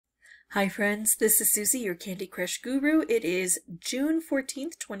Hi friends, this is Suzy, your Candy Crush guru. It is June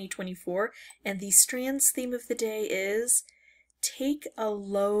 14th, 2024, and the Strands theme of the day is Take a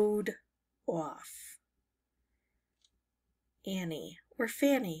Load Off. Annie, or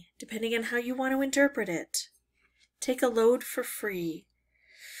Fanny, depending on how you want to interpret it. Take a load for free.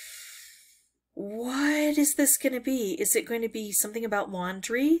 What is this going to be? Is it going to be something about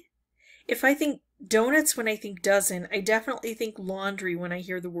laundry? If I think donuts when I think dozen, I definitely think laundry when I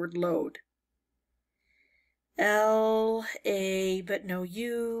hear the word load. L-A, but no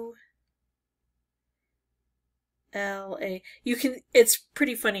U. L-A. You can, it's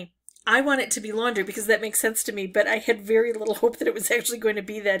pretty funny. I want it to be laundry because that makes sense to me, but I had very little hope that it was actually going to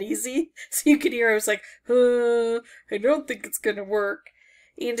be that easy. So you could hear I was like, I don't think it's going to work.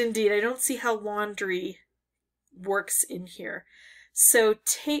 And indeed, I don't see how laundry works in here. So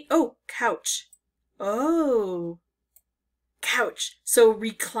couch. Oh, couch. So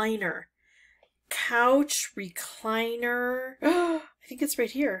recliner. Couch, recliner. I think it's right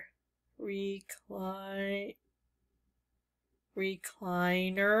here. Recliner.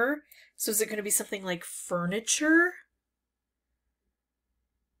 So is it going to be something like furniture?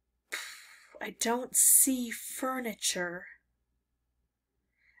 I don't see furniture.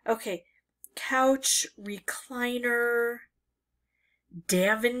 Okay, couch, recliner,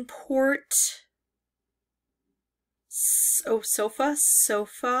 Davenport. Sofa.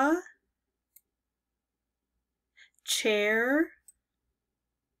 Chair.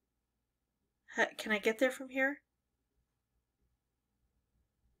 Can I get there from here?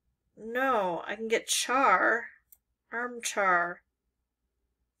 No, I can get char. Armchar.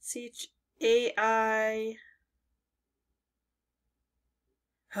 C-H-A-I.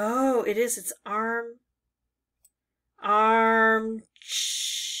 Oh, it is. It's armchair.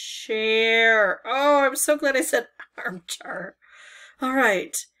 Oh, I'm so glad I said armchair. All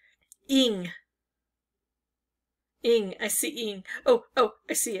right. Ing. I see ing. Oh,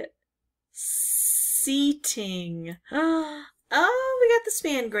 I see it. Seating. Oh, we got the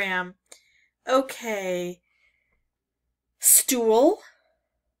spangram. Okay. Stool.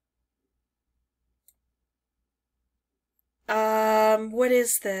 What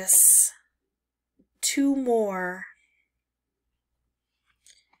is this? Two more.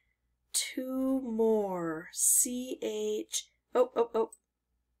 C-H. Oh.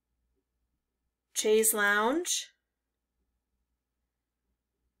 Chaise lounge.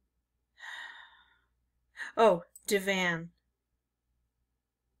 Oh, divan.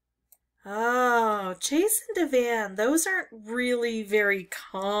 Oh, chaise and divan. Those aren't really very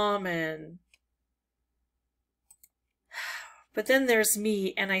common. But then there's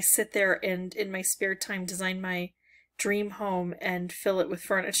me, and I sit there and in my spare time design my dream home and fill it with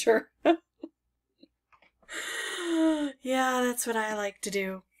furniture. Yeah, that's what I like to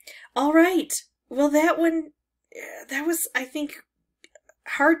do. All right. Well, that was, I think,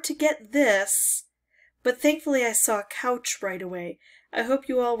 hard to get this, but thankfully I saw couch right away. I hope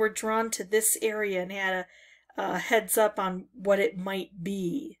you all were drawn to this area and had a heads up on what it might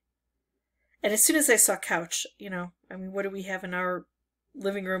be. And as soon as I saw couch, I mean, what do we have in our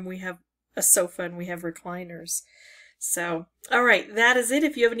living room? We have a sofa and we have recliners. So, all right, that is it.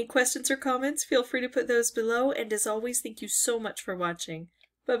 If you have any questions or comments, feel free to put those below. And as always, thank you so much for watching.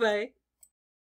 Bye-bye.